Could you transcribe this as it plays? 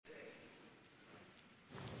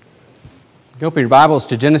Open your Bibles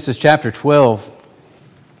to Genesis chapter 12.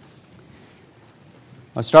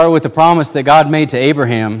 I'll start with the promise that God made to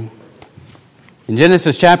Abraham. In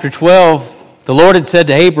Genesis chapter 12, the Lord had said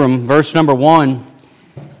to Abram, verse number 1,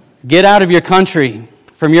 "Get out of your country,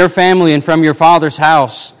 from your family and from your father's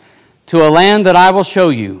house, to a land that I will show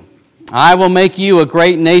you. I will make you a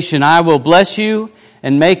great nation. I will bless you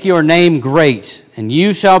and make your name great, and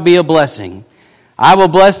you shall be a blessing. I will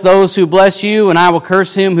bless those who bless you, and I will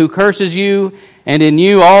curse him who curses you, and in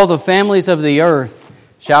you all the families of the earth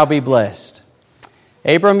shall be blessed."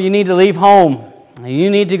 Abram, you need to leave home.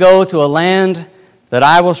 You need to go to a land that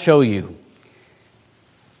I will show you.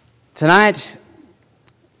 Tonight,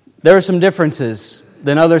 there are some differences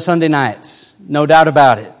than other Sunday nights, no doubt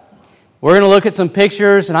about it. We're going to look at some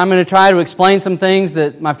pictures, and I'm going to try to explain some things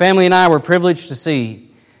that my family and I were privileged to see.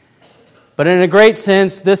 But in a great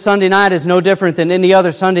sense, this Sunday night is no different than any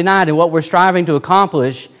other Sunday night in what we're striving to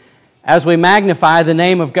accomplish as we magnify the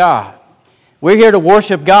name of God. We're here to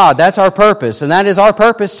worship God. That's our purpose, and that is our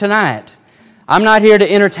purpose tonight. I'm not here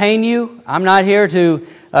to entertain you. I'm not here to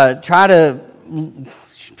try to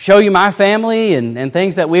show you my family and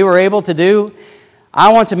things that we were able to do.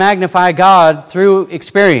 I want to magnify God through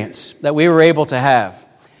experience that we were able to have.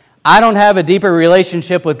 I don't have a deeper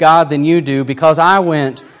relationship with God than you do because I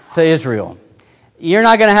went to Israel. You're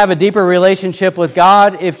not going to have a deeper relationship with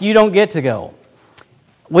God if you don't get to go.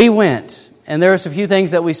 We went, and there's a few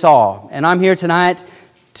things that we saw, and I'm here tonight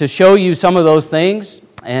to show you some of those things,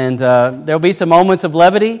 and there'll be some moments of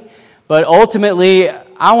levity, but ultimately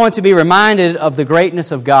I want to be reminded of the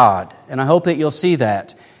greatness of God, and I hope that you'll see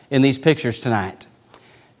that in these pictures tonight.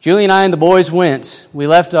 Julie and I and the boys went. We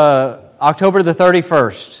left October the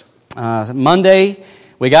 31st, Monday.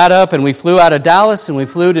 We got up and we flew out of Dallas and we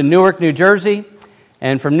flew to Newark, New Jersey.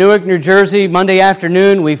 And from Newark, New Jersey, Monday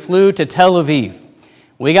afternoon, we flew to Tel Aviv.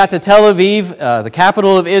 We got to Tel Aviv, the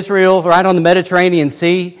capital of Israel, right on the Mediterranean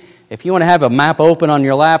Sea. If you want to have a map open on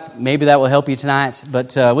your lap, maybe that will help you tonight.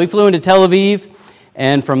 But we flew into Tel Aviv,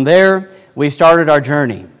 and from there, we started our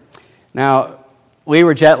journey. Now, we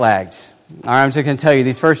were jet lagged. All right, I'm just going to tell you,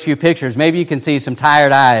 these first few pictures, maybe you can see some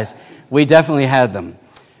tired eyes. We definitely had them.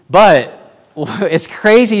 But it's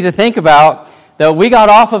crazy to think about that we got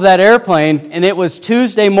off of that airplane, and it was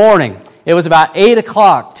Tuesday morning. It was about 8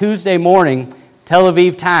 o'clock Tuesday morning, Tel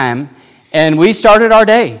Aviv time, and we started our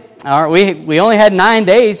day. We only had 9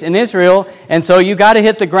 days in Israel, and so you got to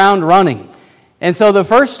hit the ground running. And so the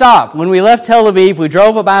first stop, when we left Tel Aviv, we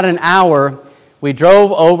drove about an hour. We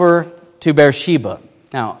drove over to Beersheba.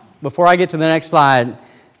 Now, before I get to the next slide,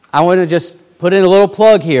 I want to just put in a little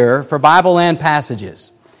plug here for Bible Land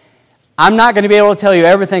Passages. I'm not going to be able to tell you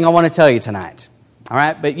everything I want to tell you tonight. All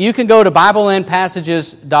right, but you can go to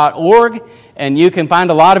BiblelandPassages.org and you can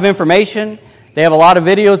find a lot of information. They have a lot of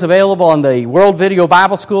videos available on the World Video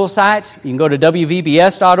Bible School site. You can go to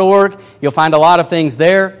WVBS.org. You'll find a lot of things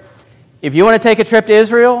there. If you want to take a trip to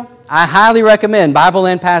Israel, I highly recommend Bible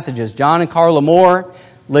Land Passages. John and Carla Moore.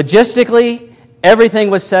 Logistically,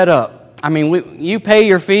 everything was set up. I mean, you pay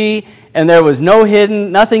your fee, and there was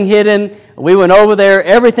nothing hidden. We went over there.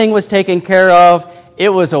 Everything was taken care of. It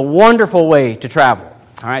was a wonderful way to travel.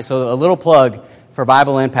 All right, so a little plug for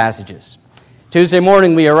Bible Land Passages. Tuesday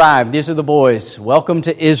morning we arrived. These are the boys. Welcome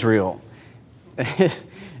to Israel.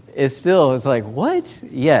 It's like, what?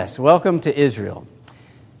 Yes, welcome to Israel.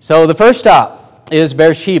 So the first stop is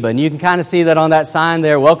Beersheba, and you can kind of see that on that sign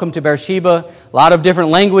there. Welcome to Beersheba. A lot of different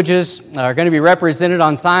languages are going to be represented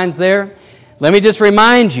on signs there. Let me just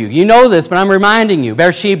remind you. You know this, but I'm reminding you.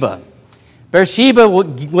 Beersheba. Beersheba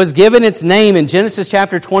was given its name in Genesis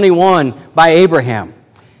chapter 21 by Abraham.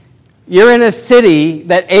 You're in a city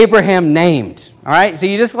that Abraham named. All right? So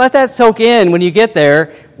you just let that soak in when you get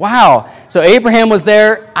there. Wow. So Abraham was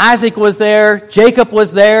there. Isaac was there. Jacob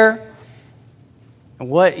was there. And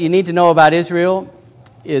what you need to know about Israel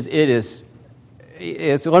is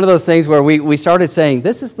it's one of those things where we started saying,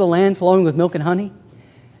 this is the land flowing with milk and honey.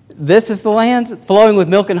 This is the land flowing with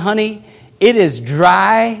milk and honey. It is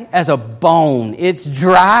dry as a bone. It's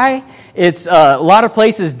dry. It's a lot of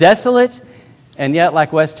places desolate. And yet,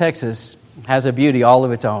 like West Texas, has a beauty all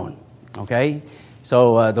of its own. Okay?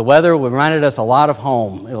 So the weather reminded us a lot of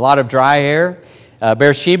home, a lot of dry air.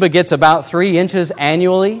 Beersheba gets about 3 inches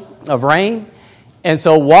annually of rain. And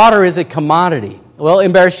so water is a commodity. Well,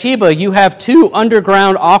 in Beersheba, you have 2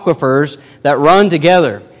 underground aquifers that run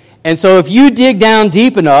together. And so if you dig down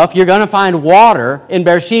deep enough, you're going to find water in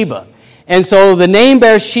Beersheba. And so the name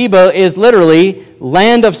Beersheba is literally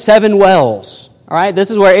land of 7 wells. All right,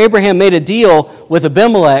 this is where Abraham made a deal with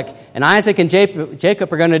Abimelech, and Isaac and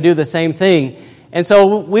Jacob are going to do the same thing. And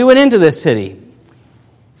so we went into this city.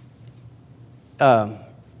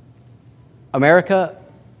 America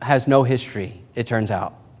has no history, it turns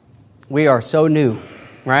out. We are so new,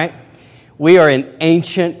 right? We are in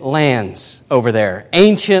ancient lands over there,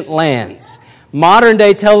 ancient lands.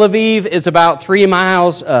 Modern-day Tel Aviv is about 3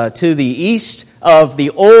 miles to the east of the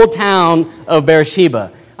old town of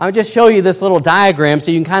Beersheba. I'll just show you this little diagram so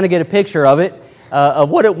you can kind of get a picture of it, of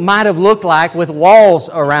what it might have looked like with walls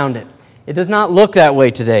around it. It does not look that way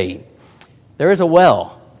today. There is a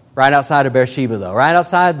well right outside of Beersheba, though. Right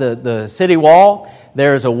outside the city wall,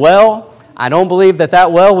 there is a well. I don't believe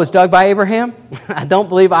that well was dug by Abraham. I don't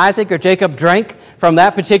believe Isaac or Jacob drank from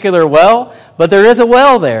that particular well, but there is a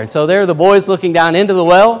well there. So there are the boys looking down into the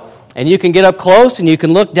well, and you can get up close and you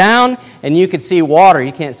can look down and you can see water.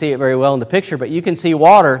 You can't see it very well in the picture, but you can see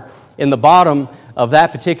water in the bottom of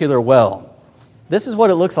that particular well. This is what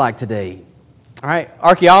it looks like today. All right,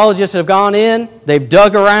 archaeologists have gone in, they've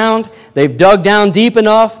dug around, they've dug down deep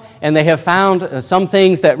enough, and they have found some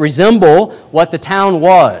things that resemble what the town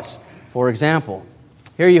was. For example,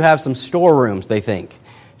 here you have some storerooms, they think.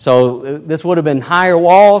 So this would have been higher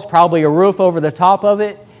walls, probably a roof over the top of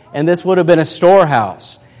it, and this would have been a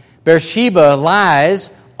storehouse. Beersheba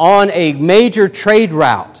lies on a major trade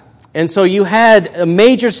route. And so you had a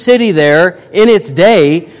major city there in its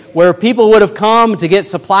day where people would have come to get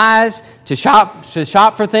supplies, to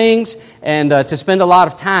shop for things, and to spend a lot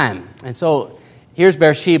of time. And so here's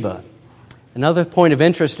Beersheba. Another point of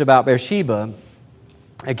interest about Beersheba,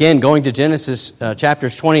 again, going to Genesis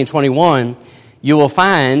chapters 20 and 21, you will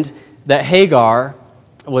find that Hagar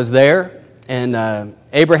was there, and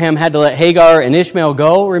Abraham had to let Hagar and Ishmael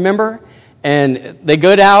go, remember? And they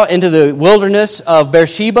go out into the wilderness of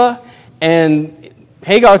Beersheba, and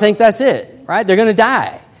Hagar thinks that's it, right? They're going to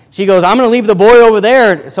die. She goes, I'm going to leave the boy over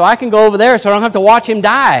there so I can go over there so I don't have to watch him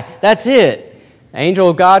die. That's it. The angel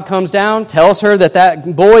of God comes down, tells her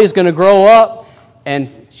that boy is going to grow up,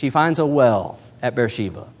 and she finds a well at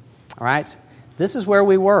Beersheba. All right? This is where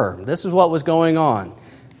we were. This is what was going on.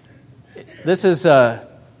 This is,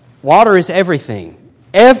 water is everything.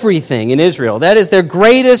 Everything in Israel. That is their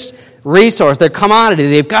greatest resource, their commodity.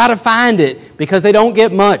 They've got to find it because they don't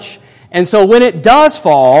get much. And so when it does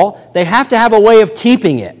fall, they have to have a way of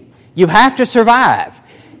keeping it. You have to survive.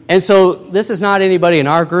 And so this is not anybody in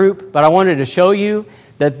our group, but I wanted to show you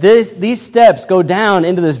that these steps go down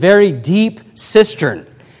into this very deep cistern.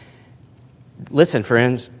 Listen,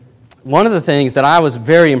 friends, one of the things that I was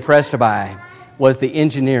very impressed by was the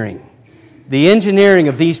engineering. The engineering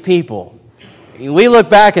of these people. We look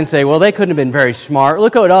back and say, well, they couldn't have been very smart.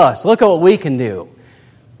 Look at us. Look at what we can do.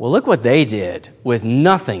 Well, look what they did with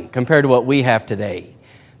nothing compared to what we have today.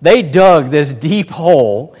 They dug this deep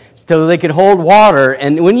hole so they could hold water.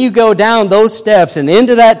 And when you go down those steps and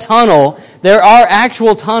into that tunnel, there are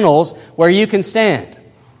actual tunnels where you can stand.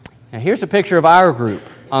 Now, here's a picture of our group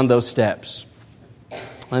on those steps.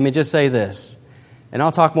 Let me just say this, and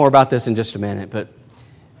I'll talk more about this in just a minute, but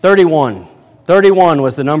 31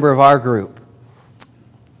 was the number of our group.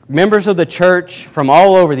 Members of the church from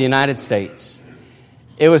all over the United States.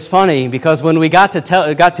 It was funny because when we got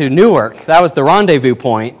to Newark, that was the rendezvous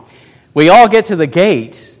point, we all get to the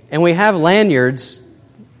gate and we have lanyards,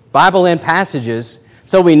 Bible and passages,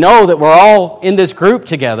 so we know that we're all in this group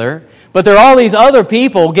together, but there are all these other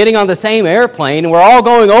people getting on the same airplane and we're all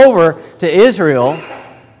going over to Israel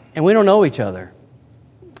and we don't know each other.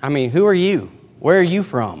 I mean, who are you? Where are you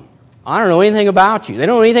from? I don't know anything about you. They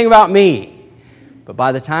don't know anything about me. But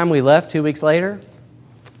by the time we left 2 weeks later,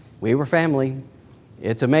 we were family.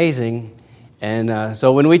 It's amazing. And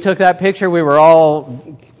so when we took that picture, we were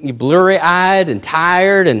all blurry-eyed and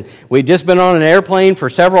tired, and we'd just been on an airplane for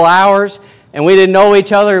several hours, and we didn't know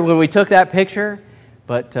each other when we took that picture.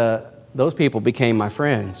 But those people became my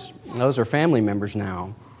friends. Those are family members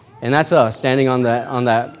now. And that's us standing on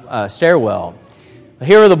that stairwell.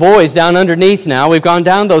 Here are the boys down underneath now. We've gone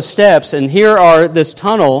down those steps, and here are this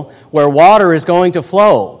tunnel where water is going to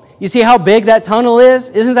flow. You see how big that tunnel is?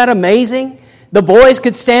 Isn't that amazing? The boys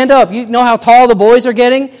could stand up. You know how tall the boys are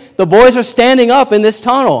getting? The boys are standing up in this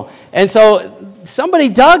tunnel. And so somebody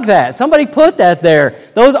dug that. Somebody put that there.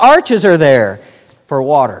 Those arches are there for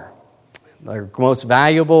water. Their most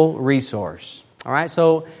valuable resource. All right,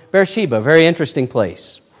 so Beersheba, very interesting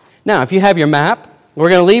place. Now, if you have your map, we're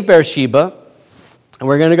going to leave Beersheba, and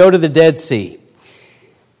we're going to go to the Dead Sea.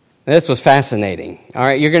 This was fascinating. All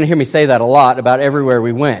right, you're going to hear me say that a lot about everywhere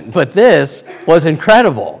we went. But this was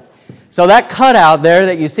incredible. So that cutout there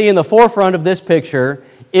that you see in the forefront of this picture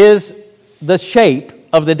is the shape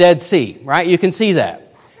of the Dead Sea, right? You can see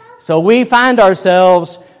that. So we find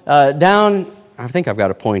ourselves down, I think I've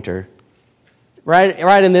got a pointer,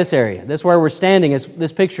 right in this area. This is where we're standing as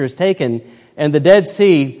this picture is taken. and the Dead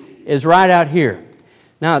Sea is right out here.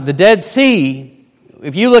 Now, the Dead Sea,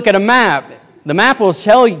 if you look at a map, the map will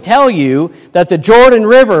tell you that the Jordan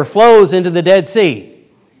River flows into the Dead Sea.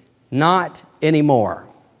 Not anymore.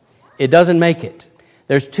 It doesn't make it.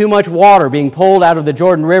 There's too much water being pulled out of the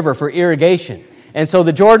Jordan River for irrigation. And so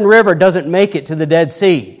the Jordan River doesn't make it to the Dead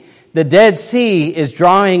Sea. The Dead Sea is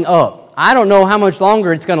drying up. I don't know how much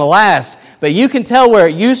longer it's going to last, but you can tell where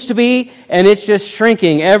it used to be, and it's just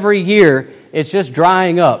shrinking every year. It's just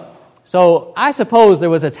drying up. So I suppose there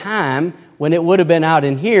was a time when it would have been out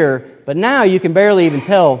in here, but now you can barely even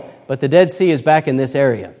tell, but the Dead Sea is back in this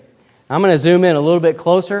area. I'm going to zoom in a little bit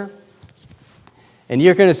closer, and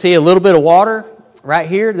you're going to see a little bit of water right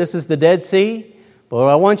here. This is the Dead Sea, but what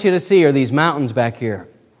I want you to see are these mountains back here.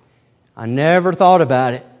 I never thought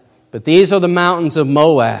about it, but these are the mountains of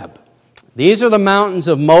Moab. These are the mountains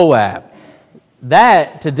of Moab.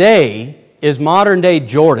 That today is modern-day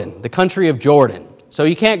Jordan, the country of Jordan. So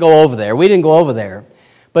you can't go over there. We didn't go over there.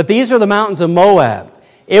 But these are the mountains of Moab.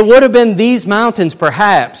 It would have been these mountains,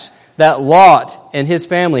 perhaps, that Lot and his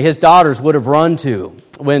family, his daughters, would have run to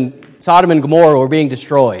when Sodom and Gomorrah were being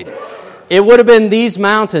destroyed. It would have been these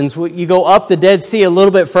mountains. You go up the Dead Sea a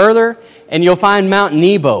little bit further, and you'll find Mount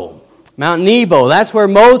Nebo. Mount Nebo, that's where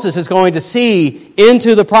Moses is going to see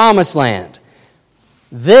into the Promised Land.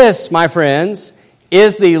 This, my friends,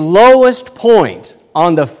 is the lowest point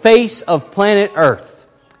on the face of planet Earth,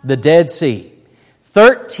 the Dead Sea.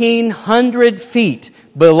 1,300 feet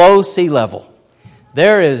below sea level.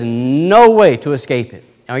 There is no way to escape it.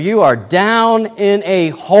 Now you are down in a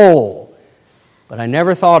hole. But I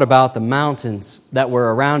never thought about the mountains that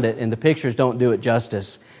were around it, and the pictures don't do it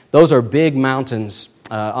justice. Those are big mountains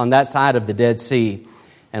on that side of the Dead Sea.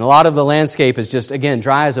 And a lot of the landscape is just, again,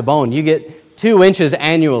 dry as a bone. You get 2 inches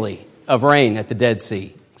annually of rain at the Dead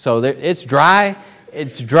Sea. So it's dry.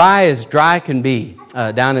 It's dry as dry can be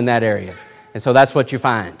down in that area. And so that's what you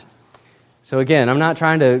find. So again, I'm not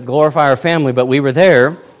trying to glorify our family, but we were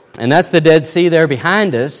there, and that's the Dead Sea there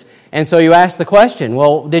behind us. And so you ask the question,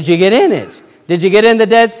 well, did you get in it? Did you get in the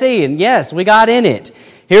Dead Sea? And yes, we got in it.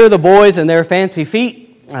 Here are the boys in their fancy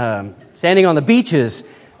feet standing on the beaches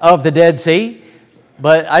of the Dead Sea.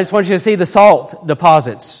 But I just want you to see the salt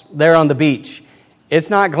deposits there on the beach. It's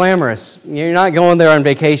not glamorous. You're not going there on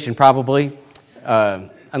vacation, probably.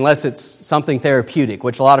 Unless it's something therapeutic,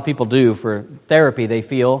 which a lot of people do for therapy, they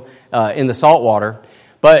feel, in the salt water.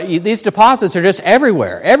 But these deposits are just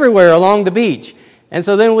everywhere along the beach. And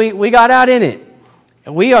so then we got out in it.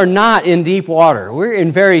 We are not in deep water. We're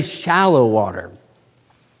in very shallow water.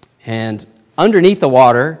 And underneath the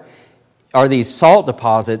water are these salt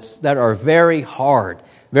deposits that are very hard,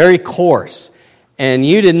 very coarse. And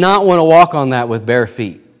you did not want to walk on that with bare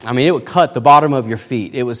feet. I mean, it would cut the bottom of your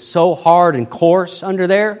feet. It was so hard and coarse under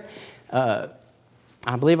there. I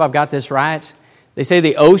believe I've got this right. They say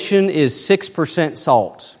the ocean is 6%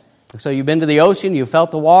 salt. So you've been to the ocean, you felt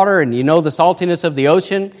the water, and you know the saltiness of the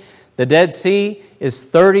ocean. The Dead Sea is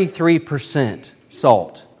 33%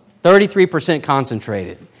 salt, 33%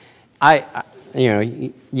 concentrated.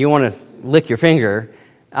 You want to lick your finger.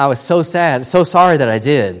 I was so sad, so sorry that I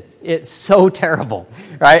did. It's so terrible,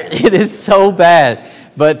 right? It is so bad.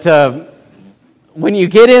 But when you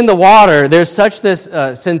get in the water, there's such this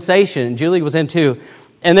sensation. Julie was in too.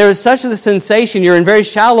 And there's such this sensation. You're in very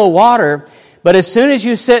shallow water. But as soon as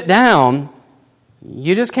you sit down,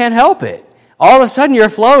 you just can't help it. All of a sudden, you're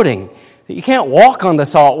floating. You can't walk on the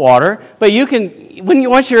salt water. But you can.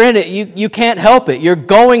 Once you're in it, you can't help it. You're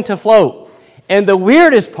going to float. And the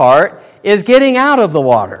weirdest part is getting out of the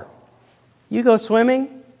water. You go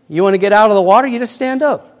swimming. You want to get out of the water, you just stand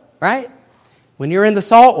up, right? When you're in the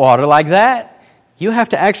salt water like that, you have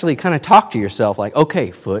to actually kind of talk to yourself like,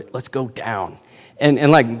 okay, foot, let's go down.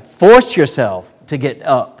 And like force yourself to get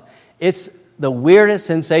up. It's the weirdest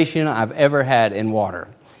sensation I've ever had in water.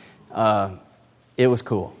 It was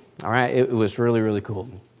cool, all right? It was really, really cool.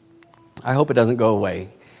 I hope it doesn't go away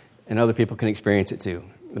and other people can experience it too.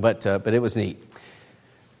 But it was neat.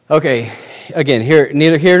 Okay, again,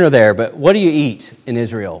 neither here nor there, but what do you eat in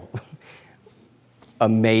Israel?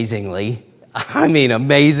 Amazingly. I mean,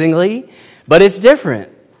 amazingly. But it's different.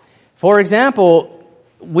 For example,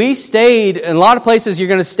 we stayed, in a lot of places you're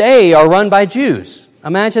going to stay are run by Jews.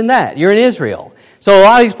 Imagine that. You're in Israel. So a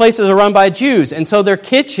lot of these places are run by Jews, and so their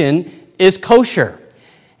kitchen is kosher.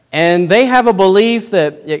 And they have a belief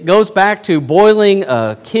that it goes back to boiling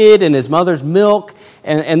a kid in his mother's milk,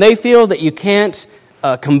 and they feel that you can't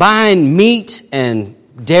combine meat and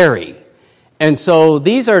dairy. And so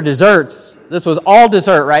these are desserts. This was all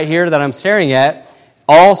dessert right here that I'm staring at,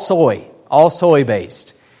 all soy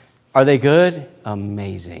based. Are they good?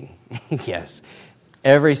 Amazing. Yes,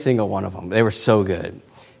 every single one of them. They were so good.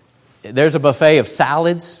 There's a buffet of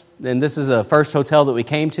salads, and this is the first hotel that we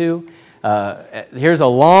came to. Here's a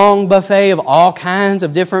long buffet of all kinds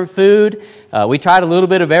of different food. We tried a little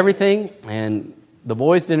bit of everything, and the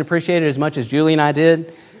boys didn't appreciate it as much as Julie and I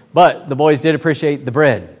did, but the boys did appreciate the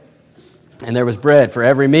bread. And there was bread for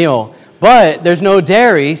every meal, but there's no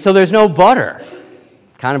dairy, so there's no butter.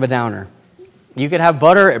 Kind of a downer. You could have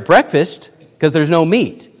butter at breakfast because there's no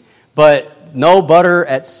meat, but no butter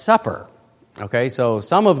at supper. Okay, so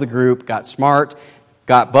some of the group got smart,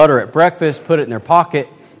 got butter at breakfast, put it in their pocket,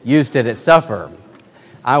 used it at supper.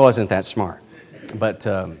 I wasn't that smart, but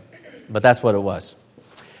that's what it was.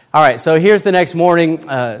 All right, so here's the next morning,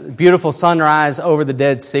 beautiful sunrise over the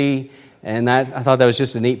Dead Sea, and I thought that was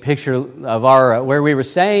just a neat picture of our where we were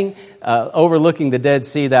staying, overlooking the Dead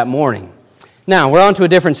Sea that morning. Now, we're on to a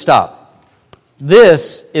different stop.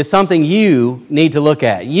 This is something you need to look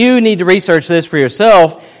at. You need to research this for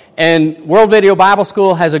yourself, and World Video Bible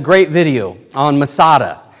School has a great video on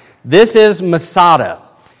Masada. This is Masada.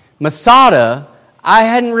 Masada, I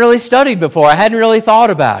hadn't really studied before. I hadn't really thought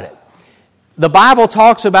about it. The Bible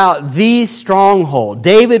talks about the stronghold.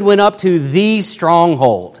 David went up to the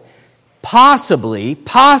stronghold. Possibly,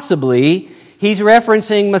 he's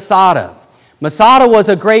referencing Masada. Masada was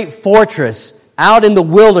a great fortress out in the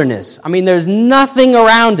wilderness. I mean, there's nothing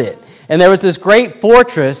around it. And there was this great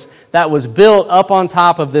fortress that was built up on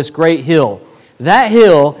top of this great hill. That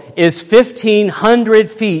hill is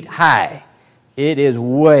 1,500 feet high. It is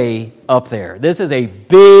way up there. This is a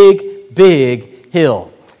big, big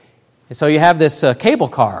hill. And so you have this cable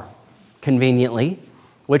car, conveniently,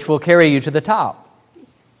 which will carry you to the top.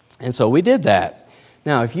 And so we did that.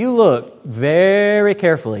 Now, if you look very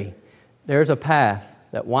carefully, there's a path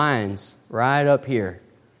that winds right up here.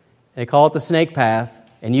 They call it the snake path,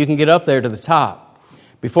 and you can get up there to the top.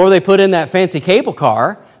 Before they put in that fancy cable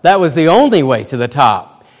car, that was the only way to the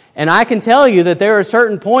top. And I can tell you that there are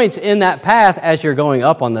certain points in that path as you're going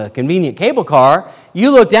up on the convenient cable car,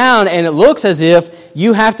 you look down and it looks as if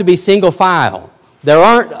you have to be single file. There's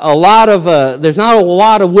not a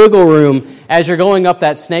lot of wiggle room as you're going up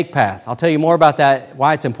that snake path. I'll tell you more about that,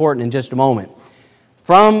 why it's important in just a moment.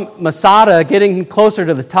 From Masada, getting closer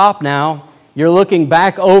to the top now, you're looking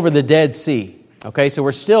back over the Dead Sea. Okay, so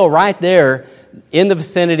we're still right there in the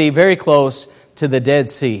vicinity, very close to the Dead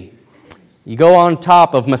Sea. You go on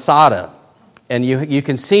top of Masada, and you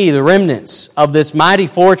can see the remnants of this mighty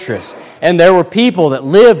fortress. And there were people that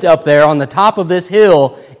lived up there on the top of this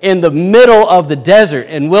hill in the middle of the desert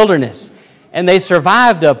and wilderness. And they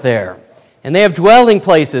survived up there. And they have dwelling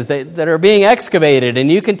places that are being excavated,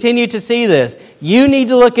 and you continue to see this. You need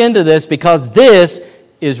to look into this because this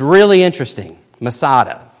is really interesting.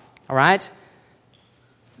 Masada. All right?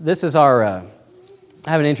 This is our, I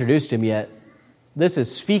haven't introduced him yet. This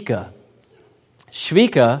is Shvika.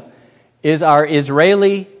 Shvika is our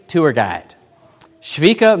Israeli tour guide.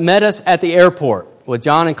 Shvika met us at the airport with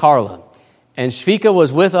John and Carla. And Shvika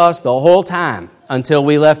was with us the whole time until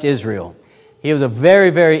we left Israel. He was a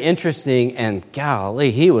very, very interesting, and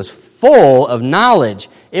golly, he was full of knowledge.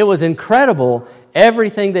 It was incredible,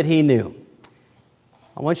 everything that he knew.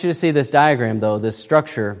 I want you to see this diagram, though, this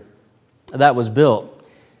structure that was built.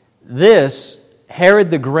 This,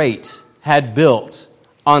 Herod the Great had built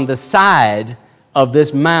on the side of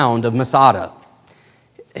this mound of Masada.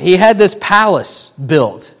 He had this palace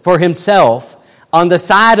built for himself on the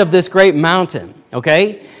side of this great mountain,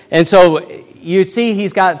 okay? And so you see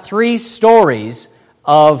he's got 3 stories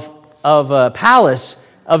of a palace,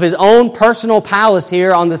 of his own personal palace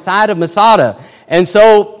here on the side of Masada. And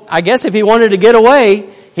so I guess if he wanted to get away,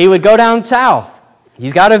 he would go down south.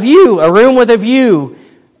 He's got a view, a room with a view.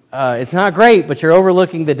 It's not great, but you're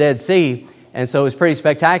overlooking the Dead Sea, and so it's pretty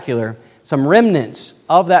spectacular. Some remnants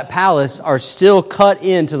of that palace are still cut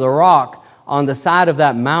into the rock on the side of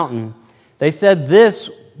that mountain. They said this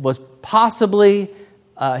was possibly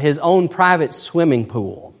his own private swimming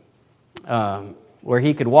pool, where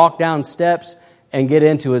he could walk down steps and get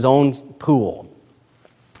into his own pool.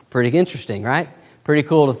 Pretty interesting, right? Pretty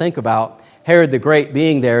cool to think about Herod the Great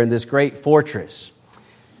being there in this great fortress.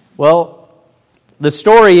 Well, the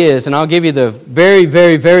story is, and I'll give you the very,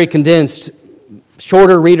 very, very condensed,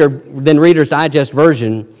 shorter than Reader's Digest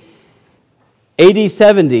version. AD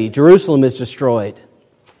 70, Jerusalem is destroyed.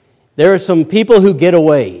 There are some people who get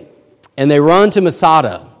away, and they run to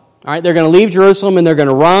Masada. All right, they're going to leave Jerusalem, and they're going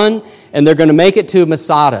to run, and they're going to make it to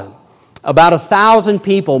Masada. About 1,000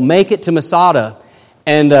 people make it to Masada,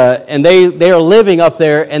 and they are living up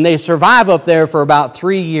there, and they survive up there for about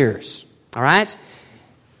 3 years. All right?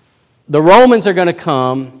 The Romans are going to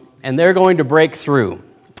come, and they're going to break through.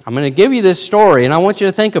 I'm going to give you this story, and I want you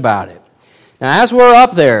to think about it. Now, as we're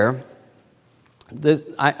up there,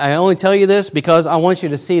 I only tell you this because I want you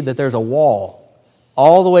to see that there's a wall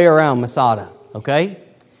all the way around Masada, okay?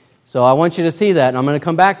 So I want you to see that, and I'm going to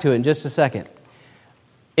come back to it in just a second.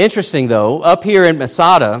 Interesting, though, up here in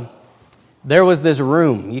Masada, there was this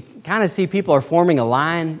room. You kind of see people are forming a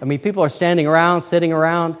line. I mean, people are standing around, sitting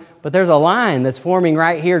around, but there's a line that's forming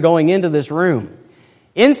right here going into this room.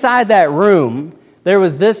 Inside that room, there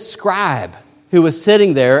was this scribe who was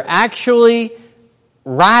sitting there actually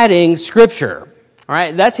writing Scripture. All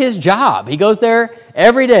right, that's his job. He goes there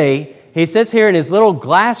every day. He sits here in his little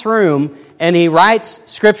glass room and he writes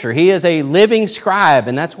Scripture. He is a living scribe,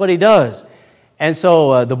 and that's what he does. And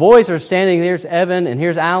so the boys are standing. There's Evan and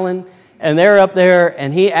here's Alan, and they're up there,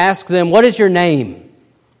 and he asks them, "What is your name?"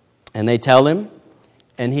 And they tell him,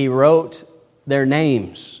 and he wrote their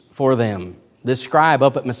names for them. This scribe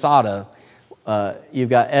up at Masada, you've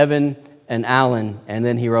got Evan and Alan, and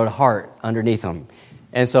then he wrote a heart underneath them.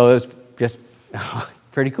 And so it was just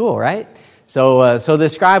pretty cool, right? So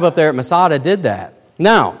this scribe up there at Masada did that.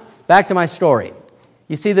 Now, back to my story.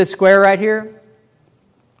 You see this square right here?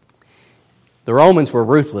 The Romans were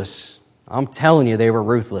ruthless. I'm telling you, they were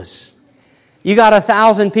ruthless. You got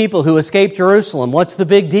 1,000 people who escaped Jerusalem. What's the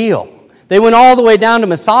big deal? They went all the way down to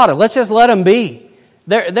Masada. Let's just let them be.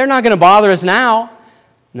 They're not going to bother us now.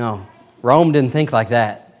 No, Rome didn't think like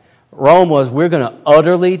that. Rome was, we're going to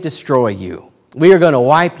utterly destroy you. We are going to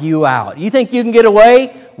wipe you out. You think you can get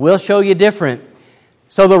away? We'll show you different.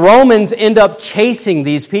 So the Romans end up chasing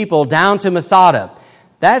these people down to Masada.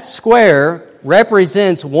 That square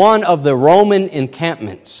represents one of the Roman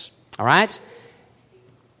encampments. All right?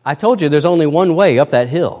 I told you there's only one way up that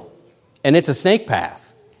hill, and it's a snake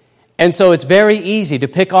path. And so it's very easy to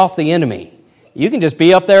pick off the enemy. You can just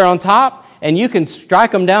be up there on top, and you can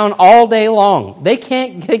strike them down all day long. They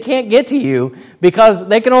can't get to you because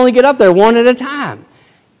they can only get up there one at a time.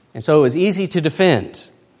 And so it was easy to defend.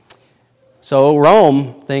 So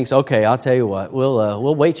Rome thinks, okay, I'll tell you what,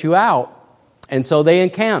 we'll wait you out. And so they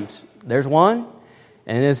encamped. There's one.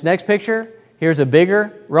 And in this next picture, here's a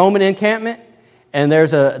bigger Roman encampment. And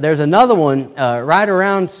there's another one right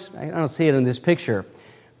around, I don't see it in this picture,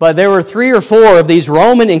 but there were 3 or 4 of these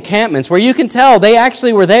Roman encampments where you can tell they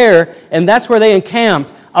actually were there, and that's where they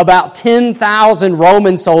encamped about 10,000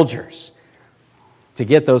 Roman soldiers to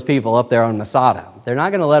get those people up there on Masada. They're not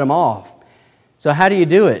going to let them off. So how do you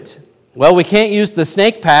do it? Well, we can't use the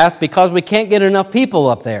snake path because we can't get enough people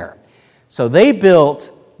up there. So they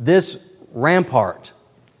built this rampart,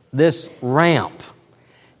 this ramp.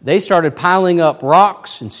 They started piling up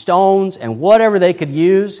rocks and stones and whatever they could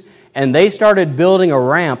use, and they started building a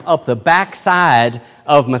ramp up the backside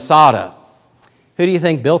of Masada. Who do you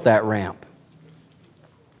think built that ramp?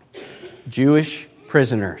 Jewish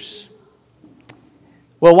prisoners.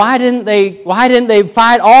 Well, why didn't they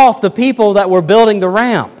fight off the people that were building the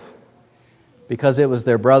ramp? Because it was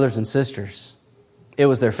their brothers and sisters. It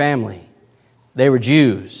was their family. They were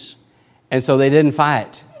Jews. And so they didn't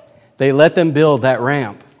fight. They let them build that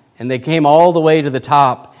ramp. And they came all the way to the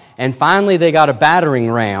top. And finally they got a battering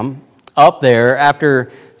ram up there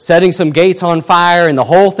after setting some gates on fire and the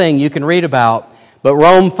whole thing you can read about. But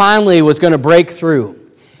Rome finally was going to break through.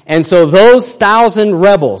 And so those 1,000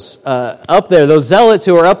 rebels up there, those zealots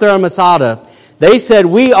who are up there on Masada, they said,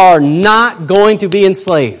 we are not going to be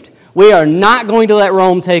enslaved. We are not going to let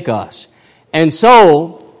Rome take us. And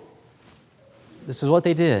so, this is what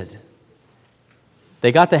they did.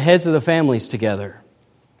 They got the heads of the families together.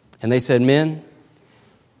 And they said, men,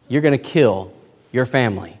 you're going to kill your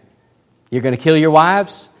family. You're going to kill your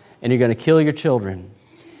wives, and you're going to kill your children.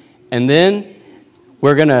 And then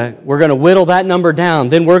we're going to whittle that number down.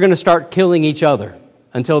 Then we're going to start killing each other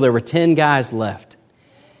until there were 10 guys left.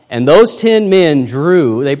 And those 10 men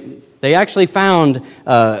drew, they actually found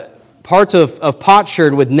parts of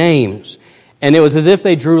potsherd with names. And it was as if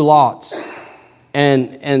they drew lots.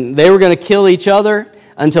 And they were going to kill each other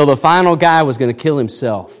until the final guy was going to kill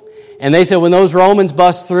himself. And they said when those Romans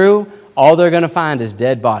bust through, all they're going to find is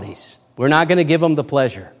dead bodies. We're not going to give them the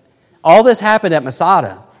pleasure. All this happened at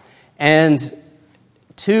Masada. And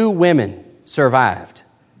 2 women survived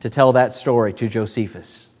to tell that story to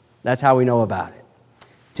Josephus. That's how we know about it.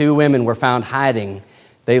 2 women were found hiding.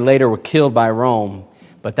 They later were killed by Rome.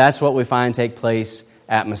 But that's what we find take place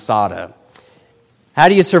at Masada. How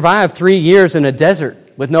do you survive 3 years in a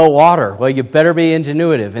desert with no water? Well, you better be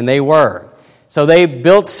ingenuitive, and they were. So they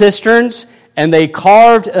built cisterns, and they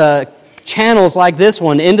carved channels like this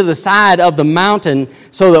one into the side of the mountain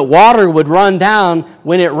so that water would run down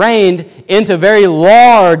when it rained into very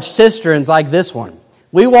large cisterns like this one,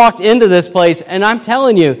 We walked into this place, and I'm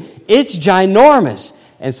telling you, it's ginormous.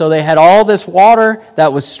 And so they had all this water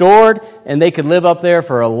that was stored, and they could live up there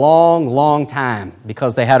for a long, long time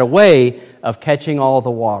because they had a way of catching all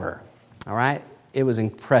the water. All right? It was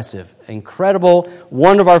impressive, incredible,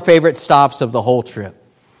 one of our favorite stops of the whole trip.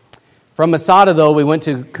 From Masada, though, we went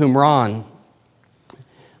to Qumran.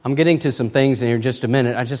 I'm getting to some things in here in just a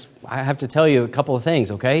minute. I have to tell you a couple of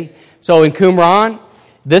things, okay? So in Qumran,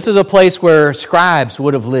 this is a place where scribes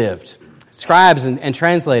would have lived. Scribes and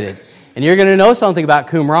translated. And you're going to know something about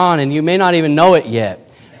Qumran, and you may not even know it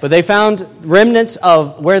yet. But they found remnants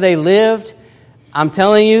of where they lived. I'm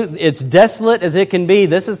telling you, it's desolate as it can be.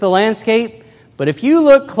 This is the landscape. But if you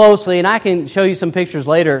look closely, and I can show you some pictures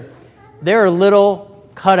later, there are little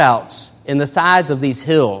cutouts in the sides of these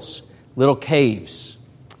hills, little caves.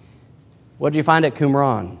 What did you find at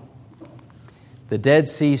Qumran? The Dead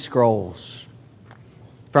Sea Scrolls.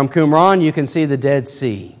 From Qumran, you can see the Dead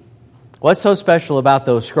Sea. What's so special about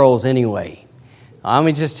those scrolls anyway? Let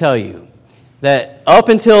me just tell you that up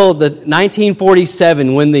until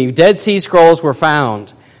 1947, when the Dead Sea Scrolls were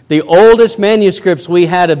found, the oldest manuscripts we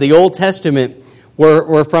had of the Old Testament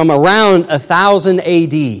were from around 1000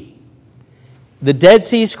 A.D. The Dead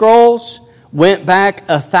Sea Scrolls went back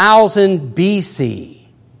 1000 B.C.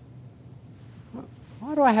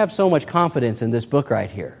 Why do I have so much confidence in this book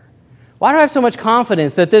right here? Why do I have so much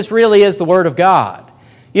confidence that this really is the Word of God?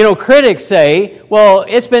 You know, critics say, well,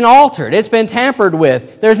 it's been altered, it's been tampered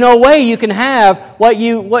with. There's no way you can have what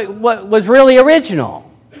was really original.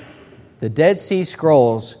 The Dead Sea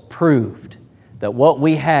Scrolls proved that what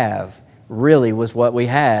we have really was what we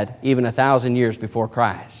had even 1,000 years before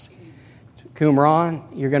Christ. Qumran,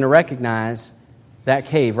 you're going to recognize that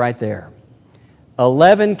cave right there.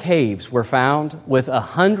 11 caves were found with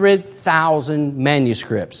 100,000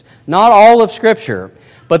 manuscripts. Not all of Scripture,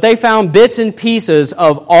 but they found bits and pieces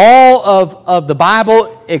of all of the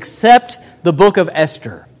Bible except the book of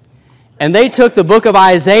Esther. And they took the book of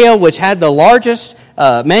Isaiah, which had the largest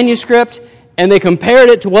manuscript, and they compared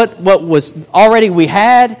it to what was already we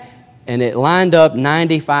had, and it lined up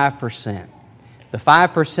 95%. The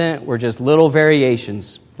 5% were just little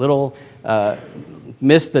variations, little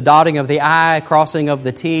missed the dotting of the I, crossing of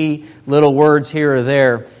the T, little words here or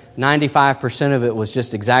there. 95% of it was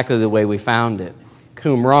just exactly the way we found it.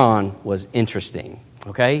 Qumran was interesting,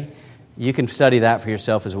 okay? You can study that for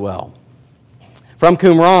yourself as well. From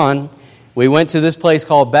Qumran, we went to this place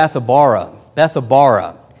called Bethabara.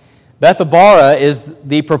 Bethabara is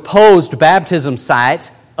the proposed baptism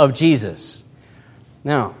site of Jesus.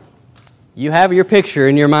 Now, you have your picture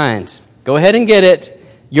in your mind. Go ahead and get it.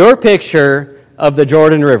 Your picture of the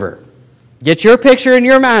Jordan River. Get your picture in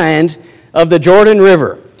your mind of the Jordan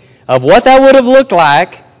River, of what that would have looked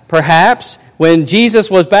like, perhaps, when Jesus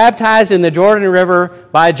was baptized in the Jordan River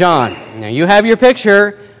by John. Now, you have your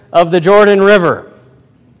picture of the Jordan River.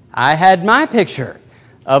 I had my picture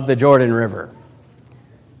of the Jordan River.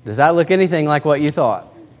 Does that look anything like what you thought?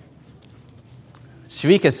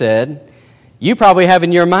 Svika said, you probably have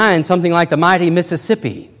in your mind something like the mighty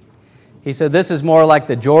Mississippi. He said, this is more like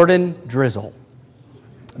the Jordan Drizzle.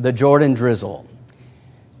 The Jordan Drizzle.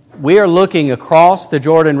 We are looking across the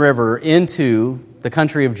Jordan River into the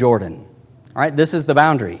country of Jordan. All right, this is the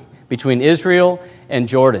boundary between Israel and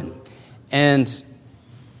Jordan. And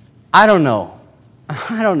I don't know.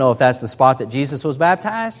 I don't know if that's the spot that Jesus was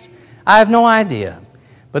baptized. I have no idea.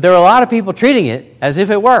 But there are a lot of people treating it as if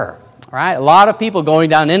it were. All right, a lot of people going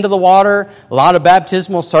down into the water. A lot of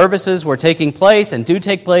baptismal services were taking place and do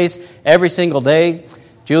take place every single day.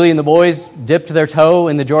 Julie and the boys dipped their toe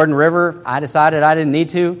in the Jordan River. I decided I didn't need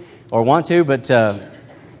to or want to, but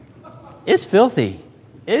it's filthy.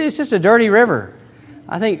 It's just a dirty river.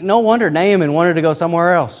 I think no wonder Naaman wanted to go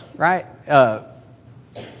somewhere else, right?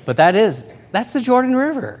 But that's the Jordan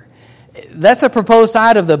River. That's a proposed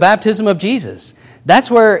site of the baptism of Jesus.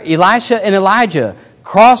 That's where Elisha and Elijah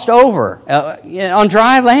crossed over on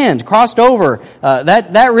dry land, crossed over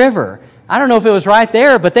that river. I don't know if it was right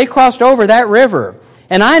there, but they crossed over that river.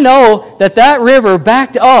 And I know that river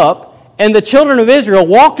backed up and the children of Israel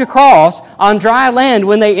walked across on dry land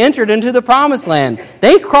when they entered into the promised land.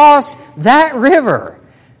 They crossed that river.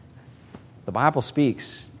 The Bible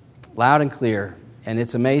speaks loud and clear, and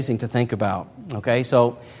it's amazing to think about. Okay,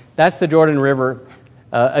 so that's the Jordan River.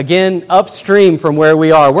 Again, upstream from where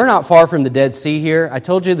we are. We're not far from the Dead Sea here. I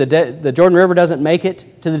told you the Jordan River doesn't make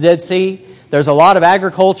it to the Dead Sea. There's a lot of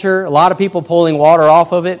agriculture, a lot of people pulling water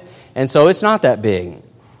off of it, and so it's not that big.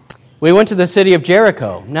 We went to the city of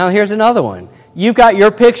Jericho. Now here's another one. You've got your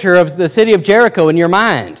picture of the city of Jericho in your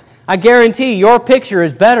mind. I guarantee your picture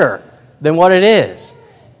is better than what it is.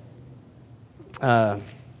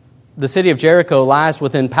 the city of Jericho lies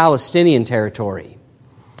within Palestinian territory.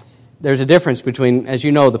 There's a difference between, as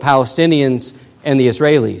you know, the Palestinians and the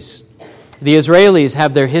Israelis. The Israelis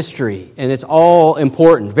have their history, and it's all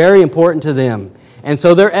important, very important to them. And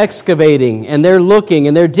so they're excavating, and they're looking,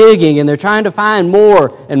 and they're digging, and they're trying to find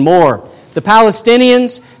more and more. The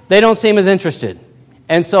Palestinians, they don't seem as interested.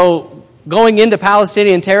 And so going into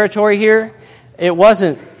Palestinian territory here,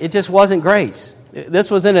 it just wasn't great. This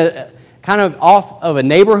was in a kind of off of a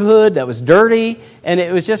neighborhood that was dirty, and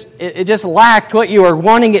it just lacked what you were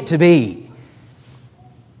wanting it to be.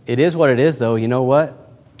 It is what it is, though. You know what?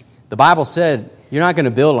 The Bible said you're not going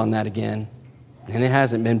to build on that again, and it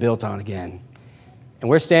hasn't been built on again. And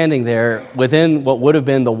we're standing there within what would have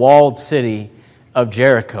been the walled city of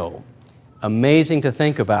Jericho. Amazing to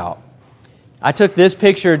think about. I took this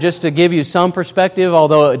picture just to give you some perspective,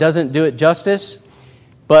 although it doesn't do it justice.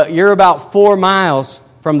 But you're about 4 miles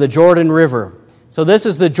from the Jordan River. So this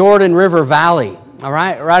is the Jordan River Valley, all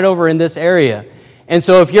right over in this area. And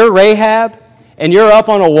so if you're Rahab and you're up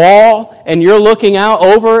on a wall and you're looking out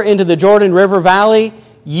over into the Jordan River Valley,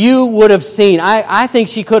 you would have seen, I think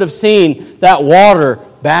she could have seen that water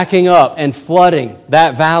backing up and flooding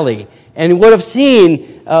that valley, and would have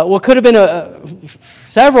seen what could have been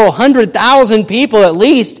several 100,000 people at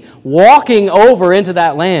least walking over into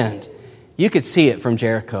that land. You could see it from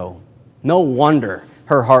Jericho. No wonder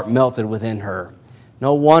her heart melted within her.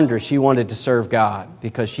 No wonder she wanted to serve God,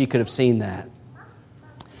 because she could have seen that.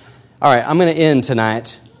 All right, I'm going to end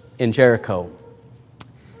tonight in Jerusalem.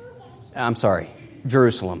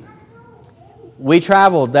 We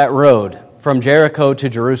traveled that road from Jericho to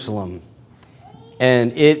Jerusalem,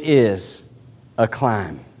 and it is a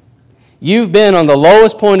climb. You've been on the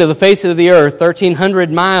lowest point of the face of the earth,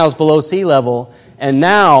 1,300 miles below sea level, and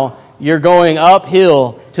now you're going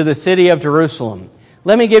uphill to the city of Jerusalem.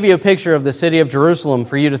 Let me give you a picture of the city of Jerusalem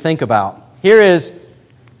for you to think about. Here is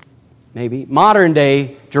maybe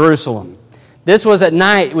modern-day Jerusalem. This was at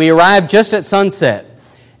night. We arrived just at sunset.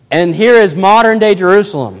 And here is modern-day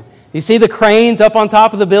Jerusalem. You see the cranes up on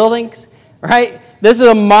top of the buildings? Right? This is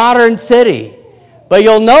a modern city. But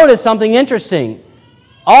you'll notice something interesting.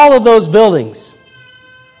 All of those buildings,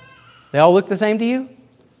 they all look the same to you?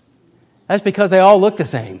 That's because they all look the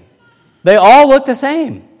same. They all look the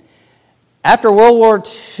same. After World War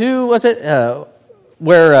II, was it,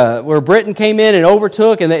 where Britain came in and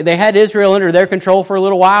overtook, and they had Israel under their control for a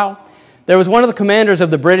little while, there was one of the commanders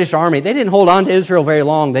of the British Army. They didn't hold on to Israel very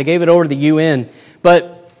long. They gave it over to the UN.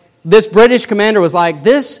 But this British commander was like,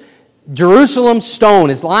 this Jerusalem stone,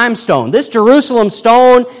 it's limestone. This Jerusalem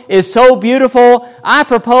stone is so beautiful, I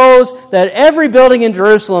propose that every building in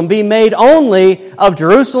Jerusalem be made only of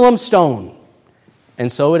Jerusalem stone.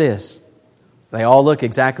 And so it is. They all look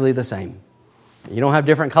exactly the same. You don't have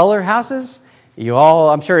different color houses.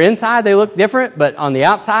 I'm sure inside they look different, but on the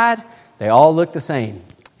outside, they all look the same.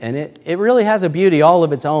 And it really has a beauty all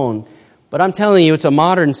of its own. But I'm telling you, it's a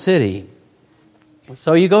modern city.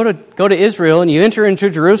 So you go to Israel and you enter into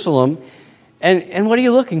Jerusalem, and what are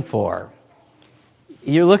you looking for?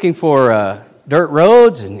 You're looking for dirt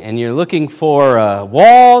roads, and you're looking for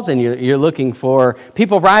walls, and you're looking for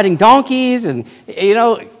people riding donkeys, and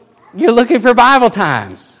you're looking for Bible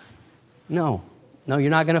times. No, you're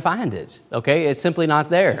not going to find it. Okay, it's simply not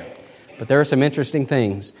there. But there are some interesting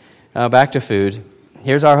things. Back to food.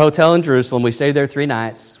 Here's our hotel in Jerusalem. We stayed there 4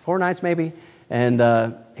 nights maybe.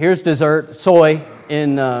 And here's dessert, soy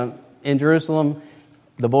in Jerusalem.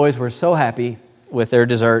 The boys were so happy with their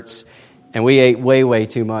desserts, and we ate way, way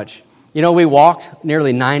too much. We walked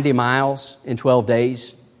nearly 90 miles in 12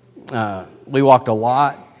 days. We walked a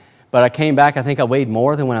lot, but I came back, I think I weighed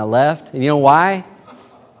more than when I left. And you know why?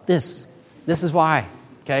 This is why,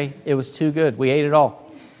 okay? It was too good. We ate it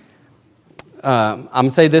all. I'm going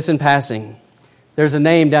to say this in passing. There's a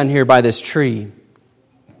name down here by this tree.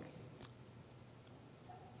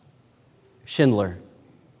 Schindler.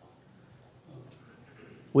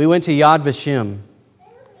 We went to Yad Vashem.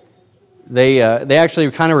 They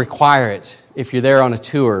actually kind of require it if you're there on a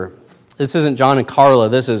tour. This isn't John and Carla.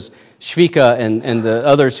 This is Shvika and the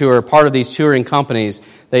others who are part of these touring companies.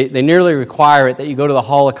 They nearly require it that you go to the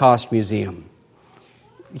Holocaust Museum.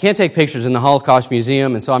 You can't take pictures in the Holocaust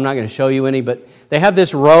Museum, and so I'm not going to show you any, but they have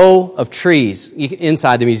this row of trees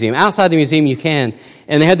inside the museum. Outside the museum you can.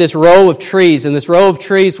 And they had this row of trees, and this row of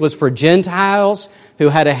trees was for Gentiles who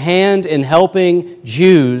had a hand in helping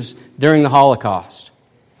Jews during the Holocaust.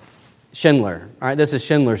 Schindler. All right, this is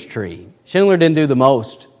Schindler's tree. Schindler didn't do the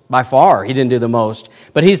most. By far, he didn't do the most.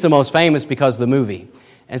 But he's the most famous because of the movie.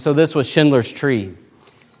 And so this was Schindler's tree.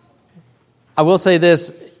 I will say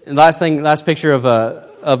this, last picture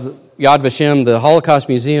of Yad Vashem, the Holocaust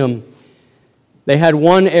Museum, they had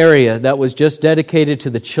one area that was just dedicated to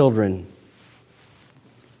the children.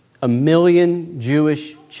 1 million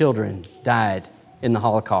Jewish children died in the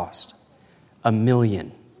Holocaust. 1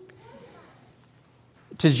 million.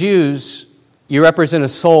 To Jews, you represent a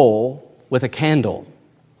soul with a candle.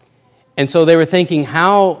 And so they were thinking,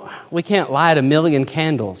 how we can't light 1 million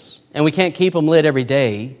candles, and we can't keep them lit every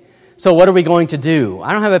day. So what are we going to do?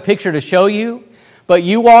 I don't have a picture to show you, but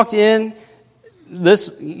you walked in,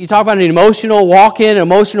 you talk about an emotional walk-in,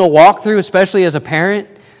 emotional walk-through, especially as a parent.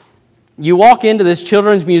 You walk into this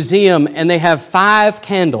children's museum, and they have 5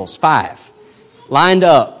 candles, 5, lined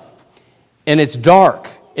up. And it's dark.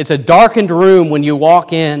 It's a darkened room when you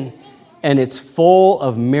walk in, and it's full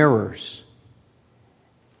of mirrors.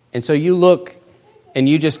 And so you look, and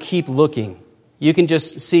you just keep looking. You can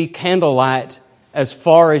just see candlelight as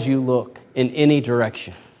far as you look in any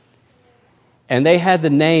direction. And they had the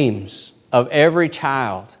names of every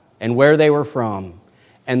child and where they were from,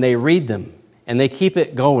 and they read them, and they keep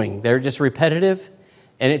it going. They're just repetitive,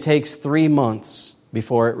 and it takes 3 months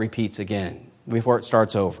before it repeats again, before it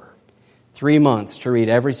starts over. 3 months to read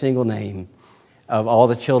every single name of all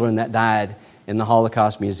the children that died in the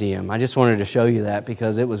Holocaust Museum. I just wanted to show you that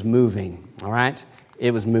because it was moving, all right?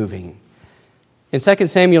 It was moving. In 2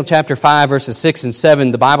 Samuel chapter 5, verses 6 and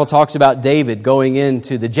 7, the Bible talks about David going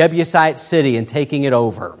into the Jebusite city and taking it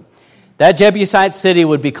over. That Jebusite city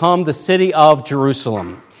would become the city of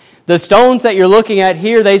Jerusalem. The stones that you're looking at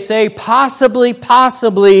here, they say possibly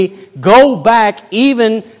go back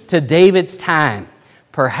even to David's time.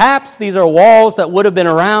 Perhaps these are walls that would have been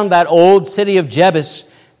around that old city of Jebus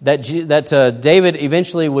that David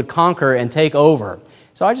eventually would conquer and take over.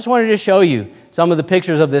 So I just wanted to show you some of the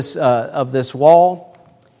pictures of this wall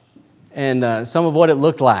and some of what it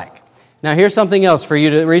looked like. Now here's something else for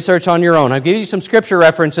you to research on your own. I'll give you some scripture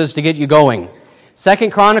references to get you going.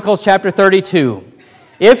 2 Chronicles chapter 32.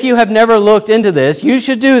 If you have never looked into this, you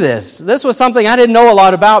should do this. This was something I didn't know a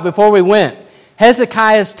lot about before we went.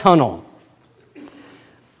 Hezekiah's tunnel.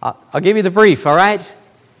 I'll give you the brief, all right?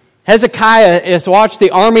 Hezekiah has watched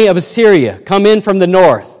the army of Assyria come in from the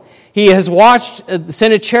north. He has watched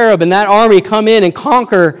Sennacherib and that army come in and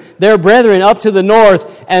conquer their brethren up to the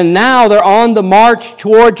north, and now they're on the march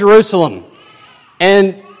toward Jerusalem.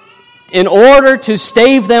 And in order to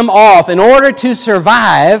stave them off, in order to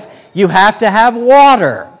survive, you have to have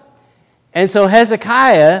water. And so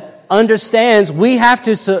Hezekiah understands we have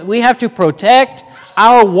to protect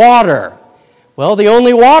our water. Well, the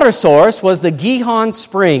only water source was the Gihon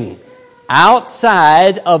Spring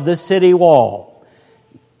outside of the city wall.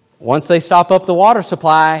 Once they stop up the water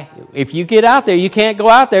supply, if you get out there, you can't go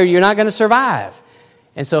out there, you're not going to survive.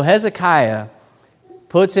 And so Hezekiah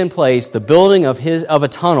puts in place the building of a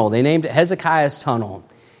tunnel. They named it Hezekiah's Tunnel.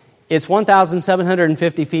 It's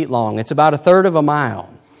 1,750 feet long. It's about a third of a mile.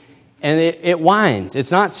 And it winds.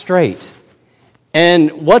 It's not straight.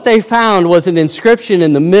 And what they found was an inscription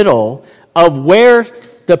in the middle of where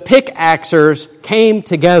the pickaxers came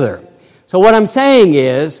together. So what I'm saying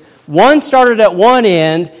is, one started at one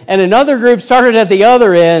end, and another group started at the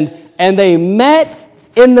other end, and they met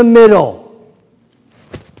in the middle.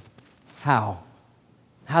 How?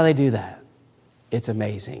 How they do that? It's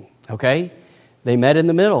amazing, okay? They met in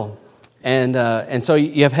the middle. And so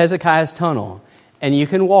you have Hezekiah's Tunnel, and you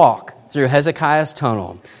can walk through Hezekiah's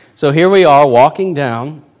Tunnel. So here we are walking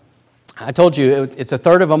down. I told you it's a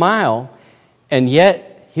third of a mile, and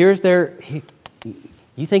yet here's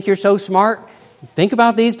you think you're so smart? Think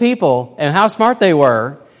about these people and how smart they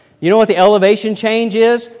were. You know what the elevation change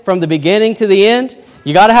is from the beginning to the end?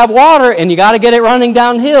 You got to have water, and you got to get it running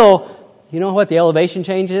downhill. You know what the elevation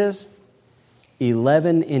change is?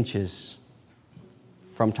 11 inches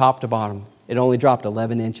from top to bottom. It only dropped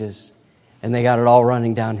 11 inches, and they got it all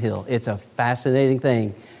running downhill. It's a fascinating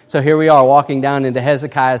thing. So here we are walking down into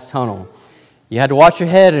Hezekiah's Tunnel. You had to watch your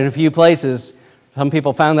head in a few places. Some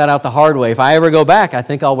people found that out the hard way. If I ever go back, I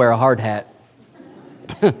think I'll wear a hard hat.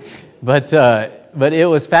 But it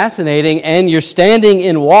was fascinating, and you're standing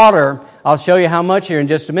in water. I'll show you how much here in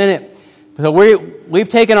just a minute. So we've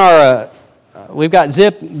taken we've got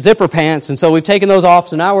zipper pants, and so we've taken those off,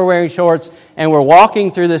 so now we're wearing shorts, and we're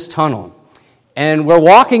walking through this tunnel. And we're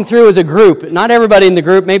walking through as a group. Not everybody in the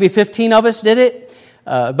group, maybe 15 of us did it,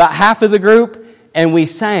 about half of the group, and we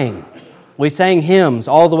sang. We sang hymns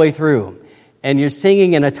all the way through. And you're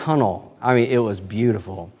singing in a tunnel. I mean, it was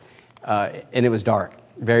beautiful. And it was dark,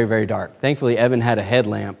 very, very dark. Thankfully, Evan had a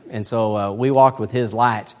headlamp, and so we walked with his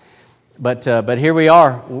light. But here we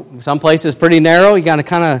are. Some places pretty narrow. You got to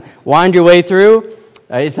kind of wind your way through.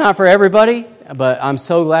 It's not for everybody, but I'm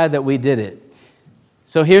so glad that we did it.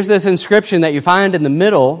 So here's this inscription that you find in the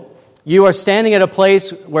middle. You are standing at a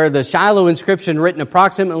place where the Shiloh inscription, written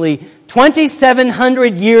approximately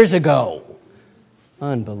 2,700 years ago.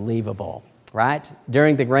 Unbelievable, right?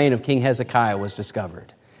 During the reign of King Hezekiah was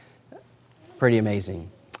discovered. Pretty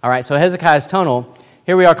amazing. All right, so Hezekiah's tunnel.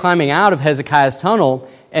 Here we are climbing out of Hezekiah's tunnel,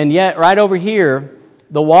 and yet right over here,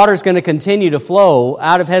 the water's going to continue to flow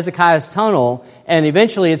out of Hezekiah's tunnel, and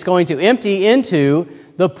eventually it's going to empty into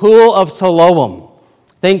the pool of Siloam.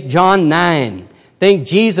 Think John 9. Think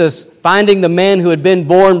Jesus finding the man who had been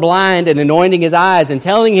born blind and anointing his eyes and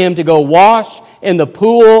telling him to go wash in the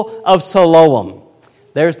pool of Siloam.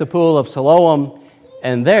 There's the pool of Siloam,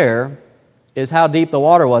 and there is how deep the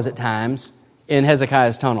water was at times in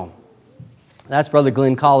Hezekiah's tunnel. That's Brother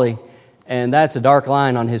Glenn Colley, and that's a dark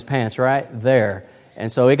line on his pants right there.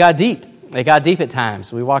 And so it got deep. It got deep at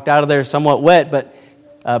times. We walked out of there somewhat wet, but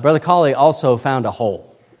Brother Colley also found a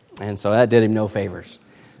hole, and so that did him no favors.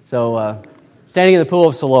 So, standing in the pool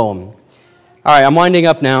of Siloam. All right, I'm winding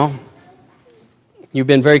up now. You've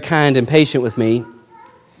been very kind and patient with me,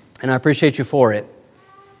 and I appreciate you for it.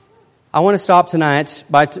 I want to stop tonight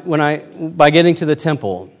by getting to the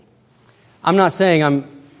temple. I'm not saying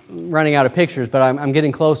I'm running out of pictures, but I'm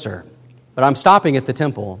getting closer. But I'm stopping at the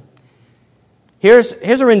temple. Here's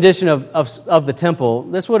a rendition of the temple.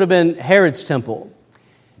 This would have been Herod's temple.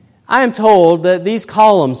 I am told that these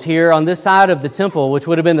columns here on this side of the temple, which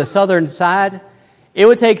would have been the southern side, it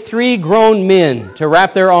would take 3 grown men to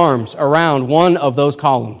wrap their arms around one of those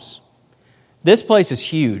columns. This place is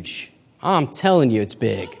huge. I'm telling you, it's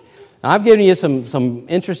big. Now, I've given you some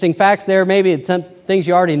interesting facts there. Maybe it's some things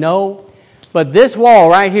you already know. But this wall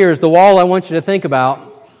right here is the wall I want you to think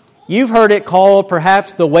about. You've heard it called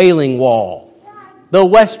perhaps the Wailing Wall, the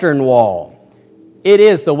Western Wall. It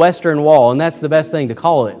is the Western Wall, and that's the best thing to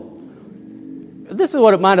call it. This is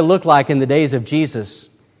what it might have looked like in the days of Jesus.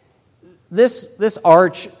 This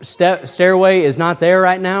arch stairway is not there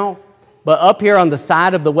right now, but up here on the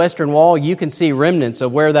side of the Western Wall, you can see remnants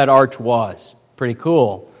of where that arch was. Pretty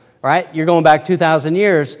cool, right? You're going back 2,000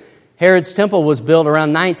 years. Herod's temple was built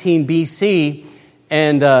around 19 BC,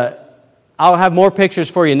 and I'll have more pictures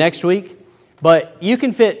for you next week, but you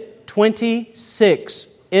can fit 26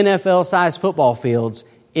 NFL-sized football fields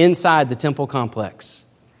inside the temple complex.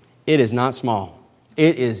 It is not small.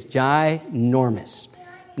 It is ginormous.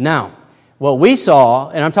 Now, what we saw,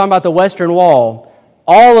 and I'm talking about the Western Wall,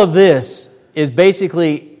 all of this is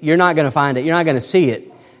basically, you're not going to find it. You're not going to see it.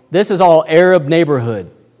 This is all Arab neighborhood.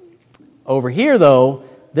 Over here, though,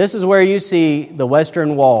 this is where you see the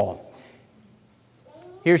Western Wall.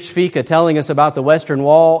 Here's Shfika telling us about the Western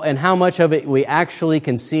Wall and how much of it we actually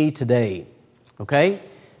can see today. Okay?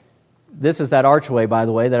 This is that archway, by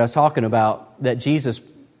the way, that I was talking about, that Jesus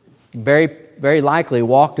very, very likely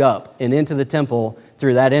walked up and into the temple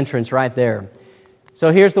through that entrance right there.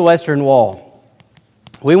 So here's the Western Wall.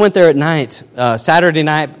 We went there at night, Saturday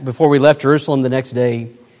night before we left Jerusalem the next day.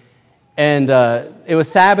 And it was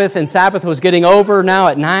Sabbath, and Sabbath was getting over now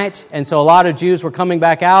at night, and so a lot of Jews were coming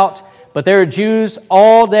back out. But there are Jews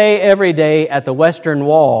all day, every day at the Western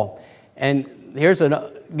Wall. And here's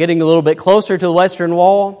getting a little bit closer to the Western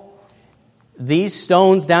Wall. These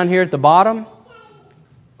stones down here at the bottom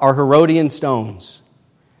are Herodian stones.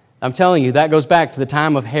 I'm telling you, that goes back to the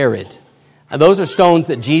time of Herod. Those are stones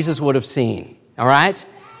that Jesus would have seen. All right?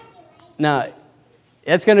 Now,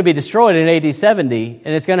 it's going to be destroyed in AD 70,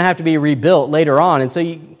 and it's going to have to be rebuilt later on. And so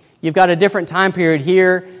you've got a different time period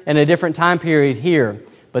here and a different time period here.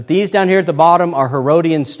 But these down here at the bottom are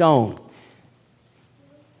Herodian stone.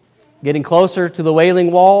 Getting closer to the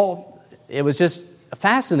Wailing Wall, it was just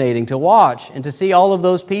fascinating to watch and to see all of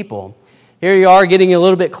those people. Here you are getting a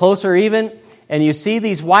little bit closer even, and you see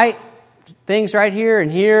these white things right here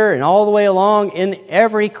and all the way along in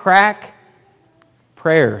every crack.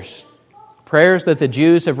 Prayers. Prayers that the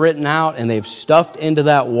Jews have written out and they've stuffed into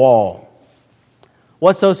that wall.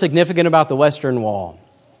 What's so significant about the Western Wall?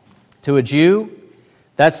 To a Jew,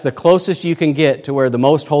 that's the closest you can get to where the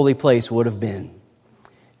most holy place would have been.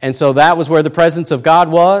 And so that was where the presence of God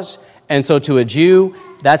was. And so to a Jew,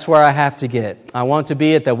 that's where I have to get. I want to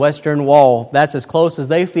be at the Western Wall. That's as close as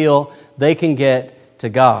they feel they can get to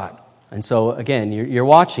God. And so, again, you're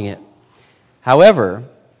watching it. However,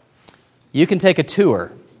 you can take a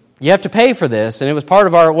tour. You have to pay for this, and it was part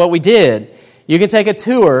of what we did. You can take a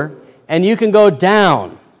tour, and you can go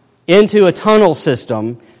down into a tunnel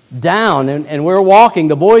system, down, and we're walking.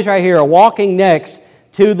 The boys right here are walking next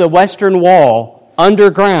to the Western Wall,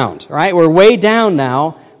 underground, right? We're way down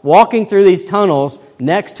now, walking through these tunnels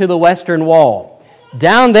next to the Western Wall.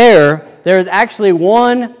 Down there is actually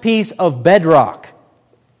one piece of bedrock.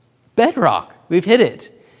 Bedrock. We've hit it.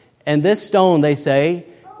 And this stone, they say,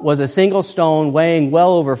 was a single stone weighing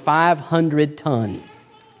well over 500 tons.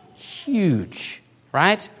 Huge,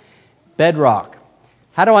 right? Bedrock.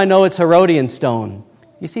 How do I know it's Herodian stone?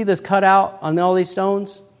 You see this cutout on all these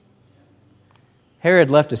stones? Herod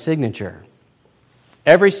left a signature.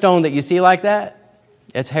 Every stone that you see like that,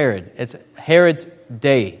 it's Herod. It's Herod's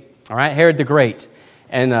day, all right? Herod the Great.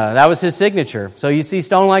 And that was his signature. So you see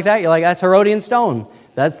stone like that, you're like, that's Herodian stone.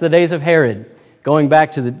 That's the days of Herod, going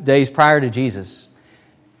back to the days prior to Jesus.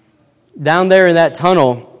 Down there in that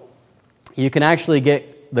tunnel, you can actually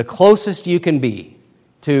get the closest you can be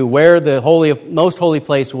to where the most holy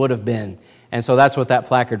place would have been. And so that's what that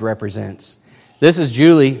placard represents. This is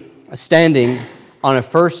Julie standing on a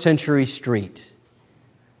first century street.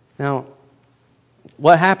 Now,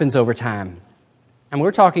 what happens over time? And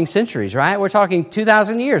we're talking centuries, right? We're talking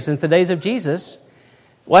 2,000 years since the days of Jesus.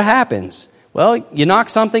 What happens? Well, you knock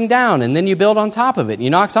something down and then you build on top of it. You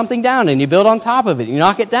knock something down and you build on top of it. You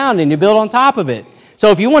knock it down and you build on top of it.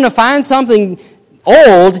 So if you want to find something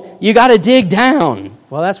old, you got to dig down.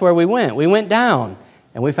 Well, that's where we went. We went down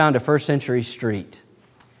and we found a first century street.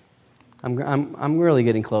 I'm really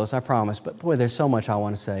getting close, I promise. But boy, there's so much I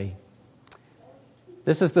want to say.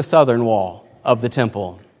 This is the southern wall of the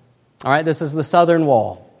temple. All right, this is the southern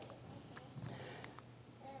wall.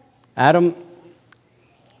 Adam,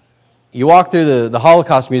 you walk through the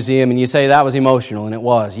Holocaust Museum and you say that was emotional, and it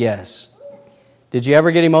was, yes. Did you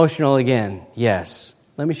ever get emotional again? Yes.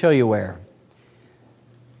 Let me show you where.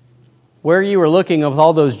 Where you were looking with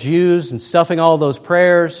all those Jews and stuffing all those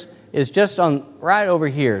prayers is just on right over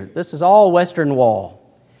here. This is all Western Wall.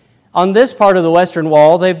 On this part of the Western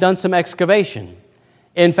Wall, they've done some excavation.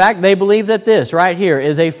 In fact, they believe that this right here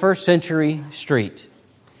is a first century street.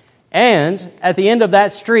 And at the end of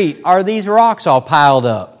that street are these rocks all piled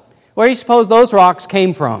up. Where do you suppose those rocks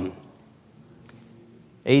came from?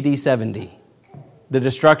 AD 70, the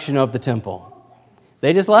destruction of the temple.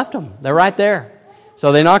 They just left them. They're right there.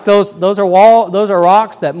 So they knocked those are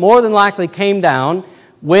rocks that more than likely came down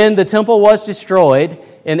when the temple was destroyed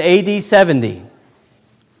in AD 70.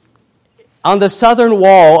 On the southern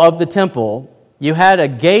wall of the temple, you had a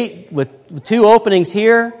gate with 2 openings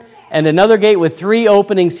here and another gate with 3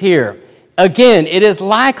 openings here. Again, it is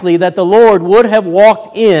likely that the Lord would have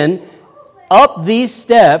walked in up these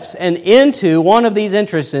steps and into one of these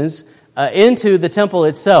entrances into the temple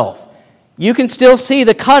itself. You can still see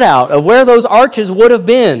the cutout of where those arches would have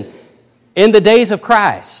been in the days of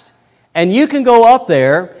Christ. And you can go up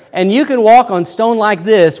there and you can walk on stone like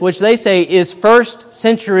this, which they say is first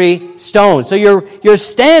century stone. So you're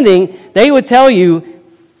standing, they would tell you,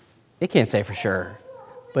 they can't say for sure,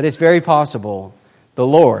 but it's very possible the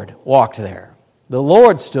Lord walked there. The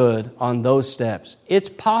Lord stood on those steps. It's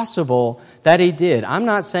possible that He did. I'm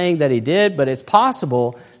not saying that He did, but it's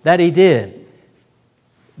possible that He did.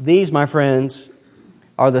 These, my friends,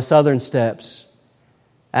 are the southern steps.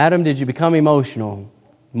 Adam, did you become emotional?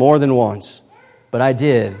 More than once. But I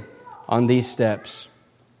did on these steps.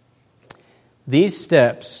 These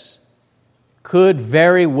steps could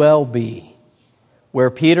very well be where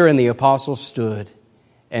Peter and the apostles stood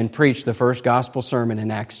and preached the first gospel sermon in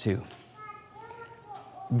Acts 2.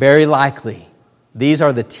 Very likely. These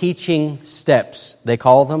are the teaching steps, they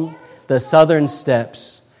call them, the southern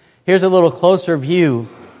steps. Here's a little closer view,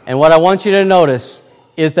 and what I want you to notice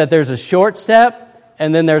is that there's a short step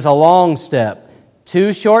and then there's a long step.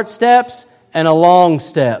 2 short steps and a long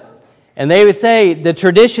step. And they would say the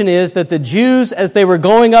tradition is that the Jews, as they were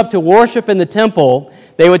going up to worship in the temple,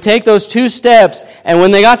 they would take those 2 steps, and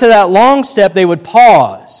when they got to that long step, they would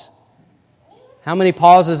pause. How many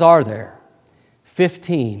pauses are there?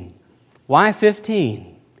 15. Why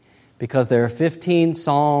 15? Because there are 15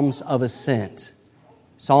 Psalms of Ascent.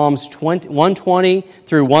 Psalms 120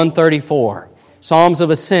 through 134. Psalms of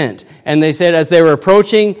Ascent. And they said as they were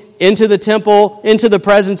approaching into the temple, into the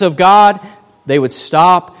presence of God, they would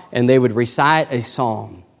stop and they would recite a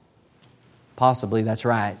psalm. Possibly that's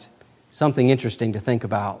right. Something interesting to think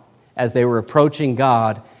about as they were approaching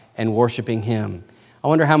God and worshiping Him. I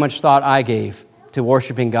wonder how much thought I gave to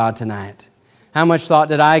worshiping God tonight. How much thought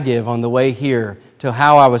did I give on the way here to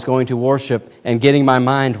how I was going to worship and getting my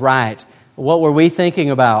mind right? What were we thinking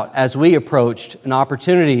about as we approached an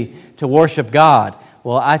opportunity to worship God?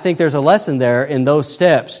 Well, I think there's a lesson there in those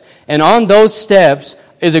steps. And on those steps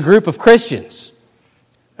is a group of Christians.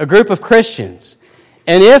 A group of Christians.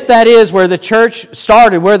 And if that is where the church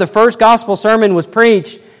started, where the first gospel sermon was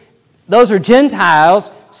preached, those are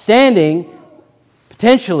Gentiles standing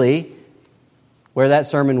potentially where that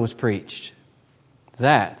sermon was preached.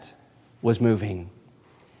 That was moving.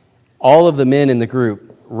 All of the men in the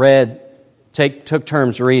group read took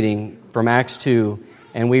turns reading from Acts 2,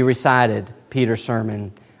 and we recited Peter's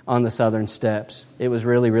sermon on the southern steps. It was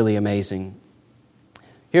really, really amazing.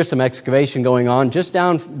 Here's some excavation going on just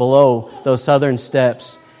down below those southern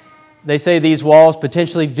steps. They say these walls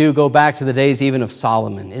potentially do go back to the days even of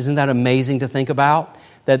Solomon. Isn't that amazing to think about?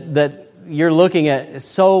 That you're looking at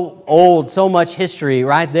so old, so much history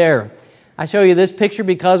right there. I show you this picture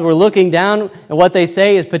because we're looking down at what they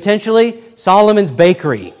say is potentially Solomon's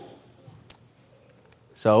bakery.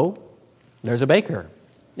 So, there's a baker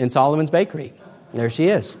in Solomon's bakery. There she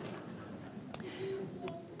is.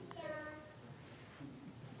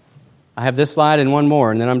 I have this slide and one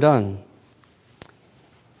more, and then I'm done.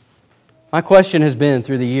 My question has been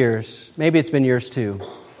through the years, maybe it's been yours too.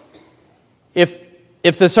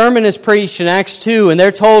 If the sermon is preached in Acts 2 and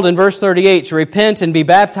they're told in verse 38 to repent and be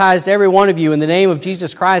baptized, every one of you, in the name of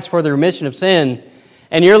Jesus Christ for the remission of sin,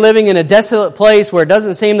 and you're living in a desolate place where it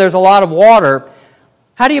doesn't seem there's a lot of water,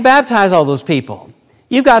 how do you baptize all those people?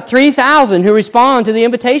 You've got 3,000 who respond to the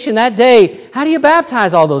invitation that day. How do you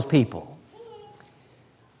baptize all those people?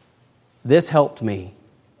 This helped me,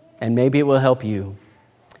 and maybe it will help you.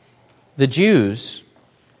 The Jews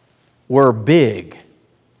were big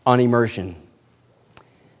on immersion.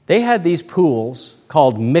 They had these pools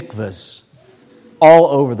called mikvahs all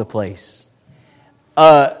over the place.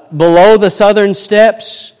 Below the southern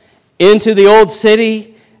steps, into the old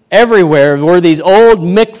city, everywhere were these old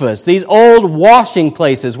mikvahs, these old washing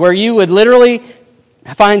places where you would literally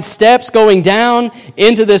find steps going down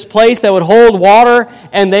into this place that would hold water,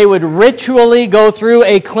 and they would ritually go through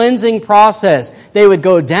a cleansing process. They would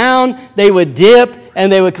go down, they would dip,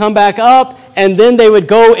 and they would come back up, and then they would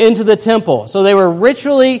go into the temple. So they were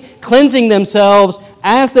ritually cleansing themselves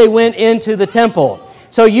as they went into the temple.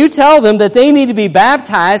 So you tell them that they need to be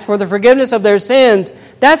baptized for the forgiveness of their sins.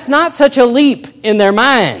 That's not such a leap in their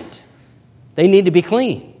mind. They need to be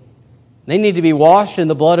clean. They need to be washed in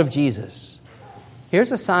the blood of Jesus.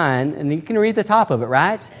 Here's a sign, and you can read the top of it,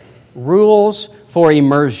 right? Rules for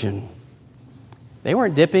immersion. They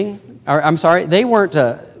weren't they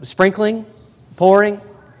weren't sprinkling, pouring.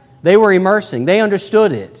 They were immersing. They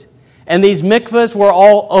understood it. And these mikvahs were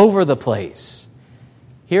all over the place.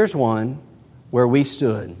 Here's one where we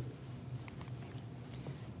stood.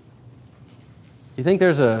 You think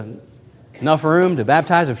there's enough room to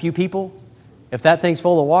baptize a few people if that thing's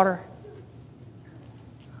full of water?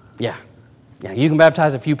 Yeah, you can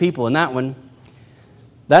baptize a few people in that one.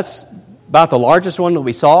 That's about the largest one that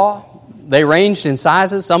we saw. They ranged in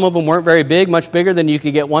sizes. Some of them weren't very big, much bigger than you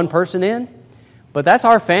could get one person in. But that's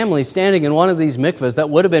our family standing in one of these mikvahs that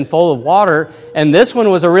would have been full of water. And this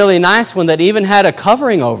one was a really nice one that even had a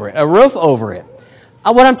covering over it, a roof over it.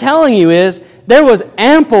 What I'm telling you is there was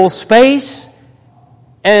ample space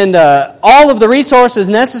and all of the resources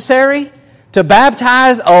necessary to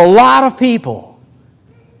baptize a lot of people.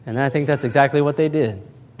 And I think that's exactly what they did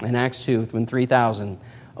in Acts 2 when 3,000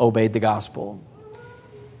 obeyed the gospel.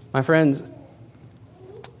 My friends,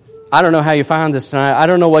 I don't know how you found this tonight. I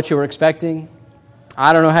don't know what you were expecting.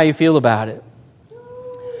 I don't know how you feel about it.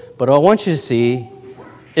 But what I want you to see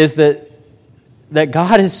is that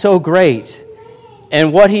God is so great,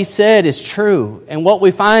 and what He said is true. And what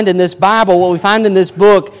we find in this Bible, what we find in this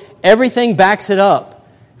book, everything backs it up.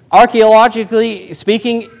 Archaeologically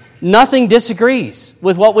speaking, nothing disagrees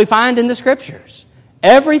with what we find in the Scriptures.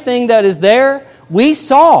 Everything that is there, we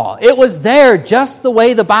saw. It was there just the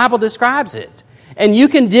way the Bible describes it. And you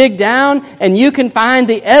can dig down and you can find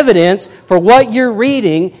the evidence for what you're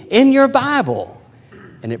reading in your Bible.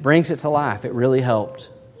 And it brings it to life. It really helped.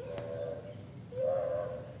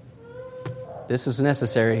 This is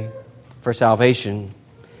necessary for salvation.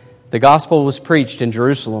 The gospel was preached in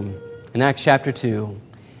Jerusalem in Acts chapter 2.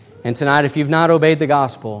 And tonight, if you've not obeyed the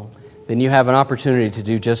gospel, then you have an opportunity to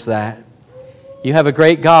do just that. You have a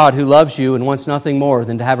great God who loves you and wants nothing more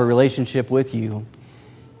than to have a relationship with you.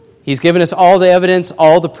 He's given us all the evidence,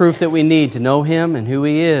 all the proof that we need to know Him and who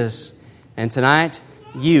He is. And tonight,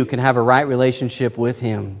 you can have a right relationship with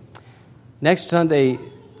Him. Next Sunday,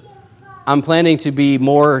 I'm planning to be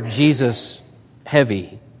more Jesus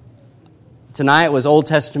heavy. Tonight was Old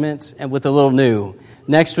Testament and with a little new.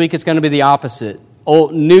 Next week, it's going to be the opposite.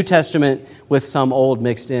 New Testament with some old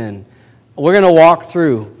mixed in. We're going to walk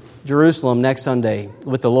through Jerusalem next Sunday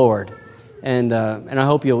with the Lord. And I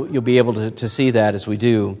hope you'll be able to see that as we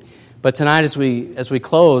do. But tonight, as we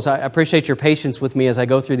close, I appreciate your patience with me as I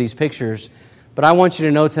go through these pictures. But I want you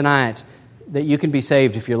to know tonight that you can be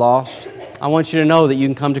saved if you're lost. I want you to know that you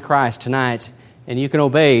can come to Christ tonight and you can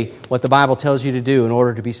obey what the Bible tells you to do in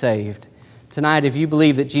order to be saved. Tonight, if you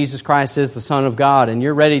believe that Jesus Christ is the Son of God and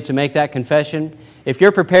you're ready to make that confession, if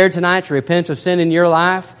you're prepared tonight to repent of sin in your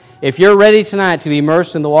life, if you're ready tonight to be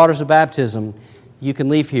immersed in the waters of baptism, you can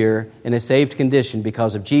leave here in a saved condition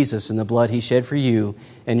because of Jesus and the blood He shed for you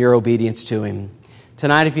and your obedience to Him.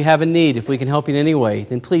 Tonight, if you have a need, if we can help you in any way,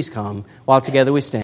 then please come while together we stand.